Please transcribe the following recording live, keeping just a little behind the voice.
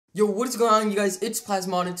Yo, what is going on, you guys? It's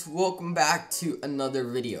Plasmonix. Welcome back to another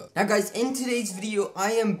video. Now guys, in today's video,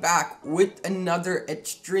 I am back with another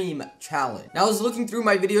extreme challenge. Now I was looking through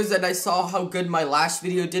my videos and I saw how good my last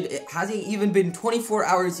video did. It hasn't even been 24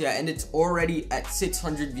 hours yet and it's already at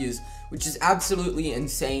 600 views, which is absolutely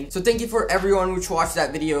insane. So thank you for everyone which watched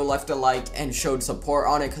that video, left a like, and showed support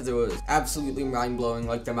on it, because it was absolutely mind-blowing,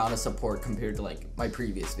 like the amount of support compared to like my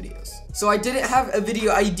previous videos. So I didn't have a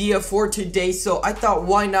video idea for today, so I thought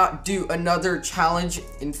why not do another challenge.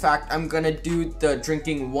 In fact, I'm gonna do the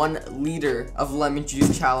drinking 1 liter of lemon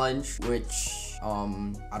juice challenge, which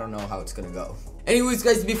I don't know how it's gonna go. Anyways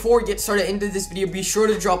guys, before we get started into this video, be sure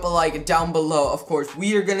to drop a like down below. Of course,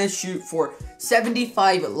 we are gonna shoot for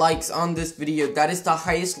 75 likes on this video. That is the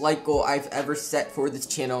highest like goal I've ever set for this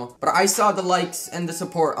channel. But I saw the likes and the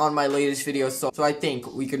support on my latest video, so I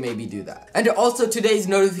think we could maybe do that. And also, today's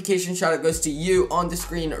notification shout out goes to you on the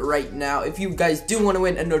screen right now. If you guys do want to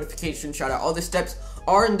win a notification shout out, all the steps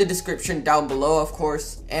are in the description down below, of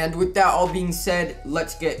course. And with that all being said,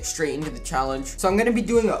 let's get straight into the challenge. So I'm gonna be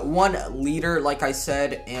doing 1 liter, like I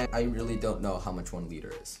said, and I really don't know how much 1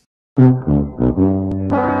 liter is.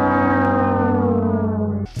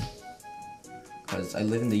 Because I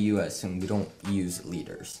live in the US and we don't use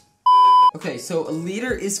liters. Okay, so a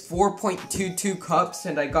liter is 4.22 cups,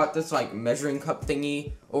 and I got this like measuring cup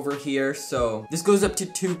thingy over here, so this goes up to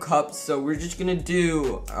 2 cups, so we're just gonna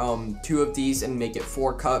do 2 of these and make it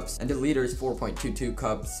 4 cups, and a liter is 4.22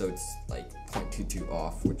 cups, so it's like 0.22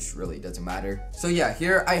 off, which really doesn't matter. So yeah,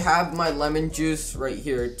 here I have my lemon juice right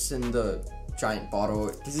here. It's in the giant bottle.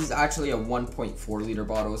 This is actually a 1.4 liter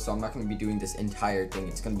bottle, so I'm not gonna be doing this entire thing.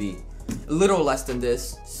 It's gonna be a little less than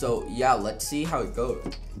this, so yeah, let's see how it goes.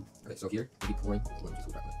 Okay, so here, we'll be pouring lemon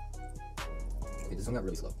juice. Okay, this one got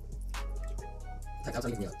really slow.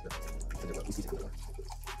 Outside, me out.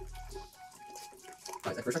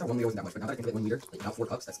 Guys, at first I thought 1 liter wasn't that much, but now that I think of it, 1 liter, like now 4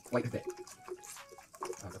 cups, that's quite a bit.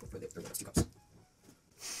 There 2 cups.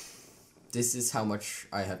 This is how much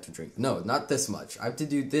I have to drink. No, not this much. I have to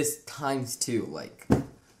do this times 2, like,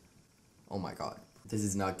 oh my god. This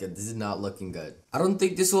is not good. This is not looking good. I don't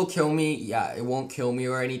think this will kill me. Yeah, it won't kill me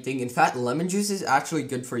or anything. In fact, lemon juice is actually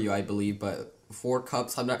good for you, I believe, but 4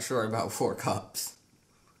 cups, I'm not sure about 4 cups.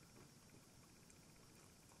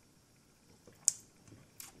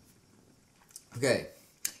 Okay.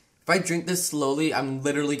 If I drink this slowly, I'm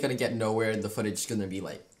literally gonna get nowhere, and the footage is gonna be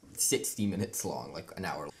like 60 minutes long, like an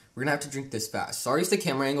hour. We're gonna have to drink this fast. Sorry if the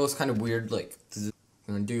camera angle is kind of weird, like, I'm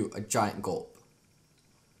gonna do a giant gulp.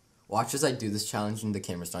 Watch as I do this challenge and the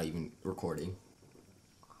camera's not even recording.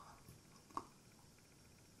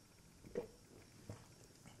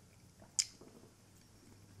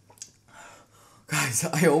 Guys,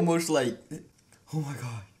 I almost like, oh my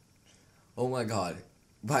god. Oh my god.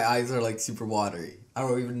 My eyes are like super watery. I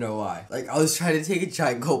don't even know why. Like, I was trying to take a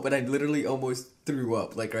giant gulp and I literally almost threw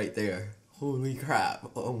up, like right there. Holy crap.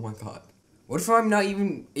 Oh my god. What if I'm not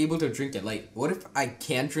even able to drink it? Like, what if I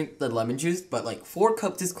can drink the lemon juice, but like 4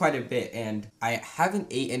 cups is quite a bit, and I haven't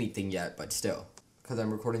ate anything yet, but still. Because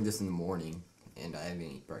I'm recording this in the morning, and I haven't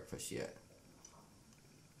eaten breakfast yet.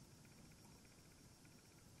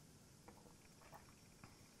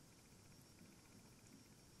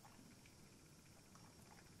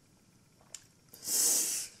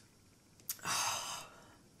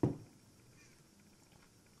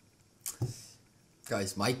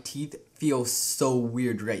 Guys, my teeth feel so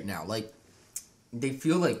weird right now. Like, they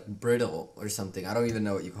feel like brittle or something. I don't even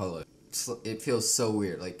know what you call it. It feels so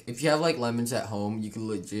weird. Like, if you have like lemons at home, you can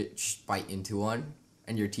legit just bite into one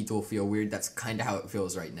and your teeth will feel weird. That's kind of how it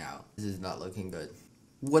feels right now. This is not looking good.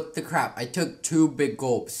 What the crap? I took 2 big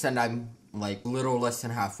gulps and I'm like little less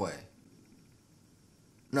than halfway.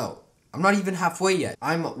 No, I'm not even halfway yet.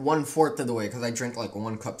 I'm 1/4 of the way because I drank like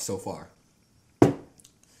 1 cup so far.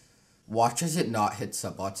 Watch as it not hit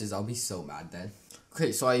sub watches. I'll be so mad then.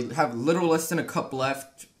 Okay, so I have a little less than a cup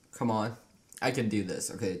left. Come on. I can do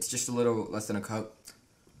this. Okay, it's just a little less than a cup.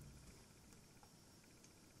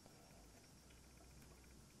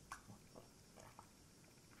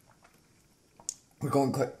 We're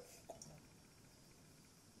going quick.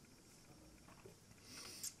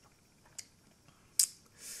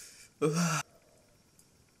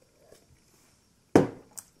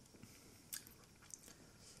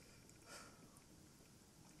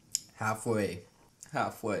 Halfway.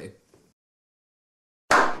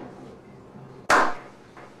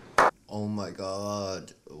 Oh my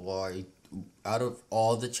god. Why? Out of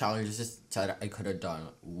all the challenges that I could have done,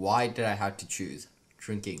 why did I have to choose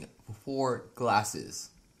drinking 4 glasses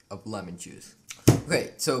of lemon juice?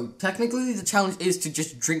 Okay, so technically the challenge is to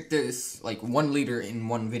just drink this, like, 1 liter in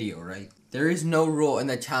one video, right? There is no rule in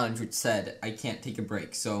the challenge which said I can't take a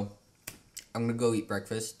break, so I'm gonna go eat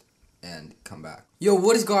breakfast and come back. Yo,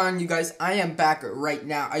 what is going on, you guys? I am back right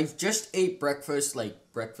now. I just ate breakfast.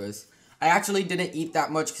 I actually didn't eat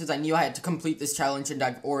that much because I knew I had to complete this challenge, and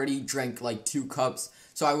I've already drank like 2 cups,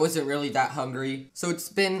 so I wasn't really that hungry. So it's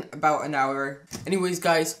been about an hour. Anyways,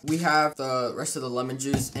 guys, we have the rest of the lemon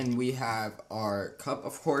juice, and we have our cup,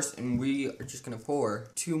 of course, and we are just gonna pour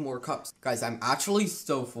 2 more cups. Guys, I'm actually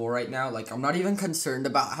so full right now. Like, I'm not even concerned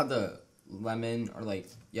about how the lemon, or like,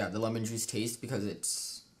 yeah, the lemon juice tastes,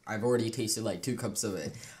 because I've already tasted like 2 cups of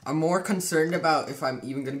it. I'm more concerned about if I'm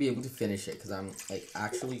even gonna be able to finish it, because I'm like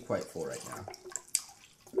actually quite full right now.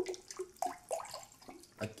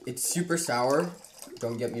 Like, it's super sour,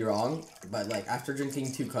 don't get me wrong, but like after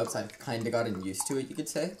drinking 2 cups, I've kind of gotten used to it, you could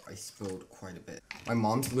say. I spilled quite a bit. My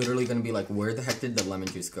mom's literally gonna be like, where the heck did the lemon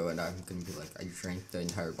juice go? And I'm gonna be like, I drank the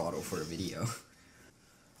entire bottle for a video.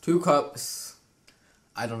 2 cups.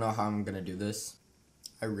 I don't know how I'm gonna do this.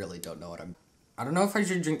 I really don't know I don't know if I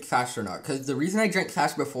should drink fast or not, because the reason I drank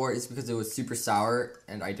fast before is because it was super sour,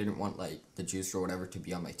 and I didn't want, like, the juice or whatever to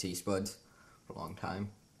be on my taste buds for a long time.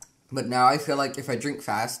 But now I feel like if I drink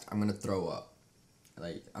fast, I'm gonna throw up.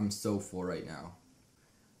 Like, I'm so full right now.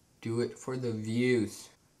 Do it for the views.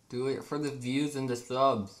 Do it for the views and the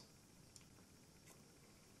subs.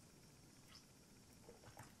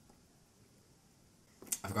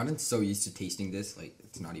 I've gotten so used to tasting this, like,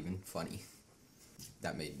 it's not even funny.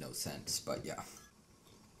 That made no sense, but yeah.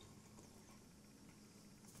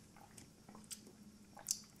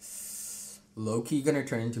 Low-key gonna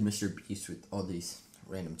turn into Mr. Beast with all these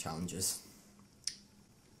random challenges.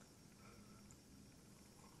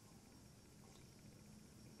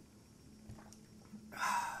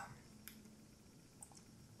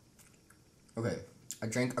 Okay, I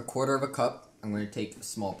drank 1/4 of a cup. I'm gonna take a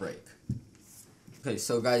small break. Okay,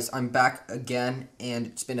 so guys, I'm back again, and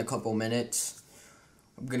it's been a couple minutes.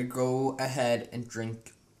 I'm gonna go ahead and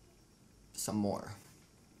drink some more.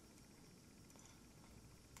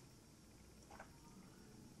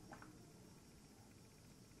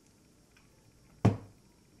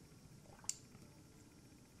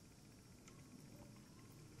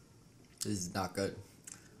 This is not good.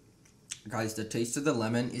 Guys, the taste of the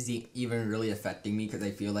lemon is even really affecting me, because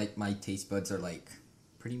I feel like my taste buds are like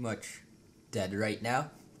pretty much dead right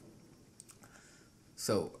now.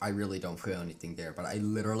 So I really don't feel anything there, but I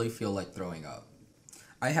literally feel like throwing up.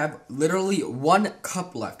 I have literally 1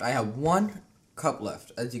 cup left. I have 1 cup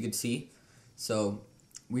left, as you can see. So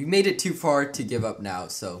we made it too far to give up now,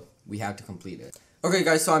 so we have to complete it. Okay,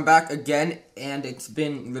 guys, so I'm back again, and it's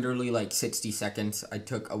been literally like 60 seconds. I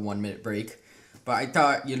took a 1-minute break, but I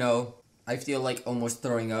thought, you know, I feel like almost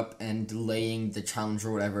throwing up, and delaying the challenge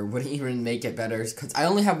or whatever wouldn't even make it better, because I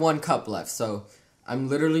only have 1 cup left, so I'm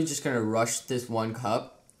literally just gonna rush this 1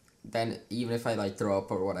 cup. Then even if I like throw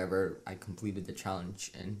up or whatever, I completed the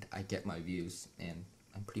challenge and I get my views, and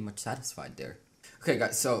I'm pretty much satisfied there. Okay,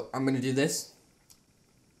 guys, so I'm gonna do this.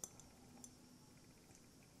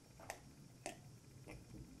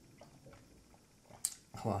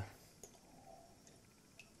 Hold on.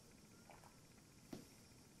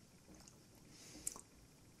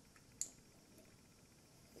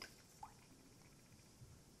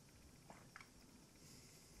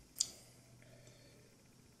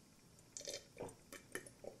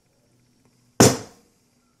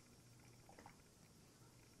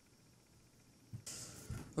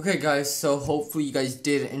 Okay, guys, so hopefully you guys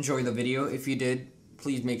did enjoy the video. If you did,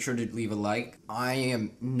 please make sure to leave a like. I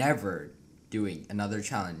am never doing another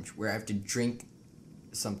challenge where I have to drink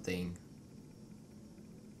something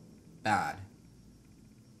bad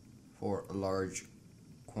for a large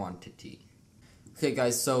quantity. Okay,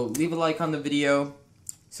 guys, so leave a like on the video.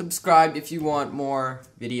 Subscribe if you want more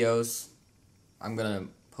videos. I'm gonna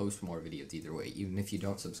post more videos either way. Even if you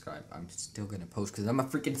don't subscribe, I'm still gonna post, because I'm a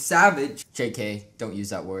freaking savage. JK, don't use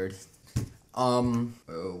that word.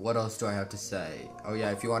 What else do I have to say? Oh yeah,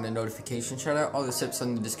 if you want a notification shout out, all the steps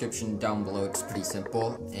in the description down below. It's pretty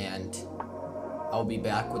simple, and I'll be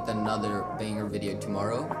back with another banger video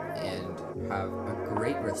tomorrow, and have a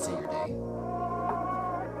great rest of your day.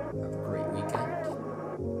 Have a great weekend,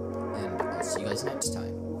 and I'll see you guys next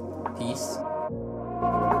time. Peace.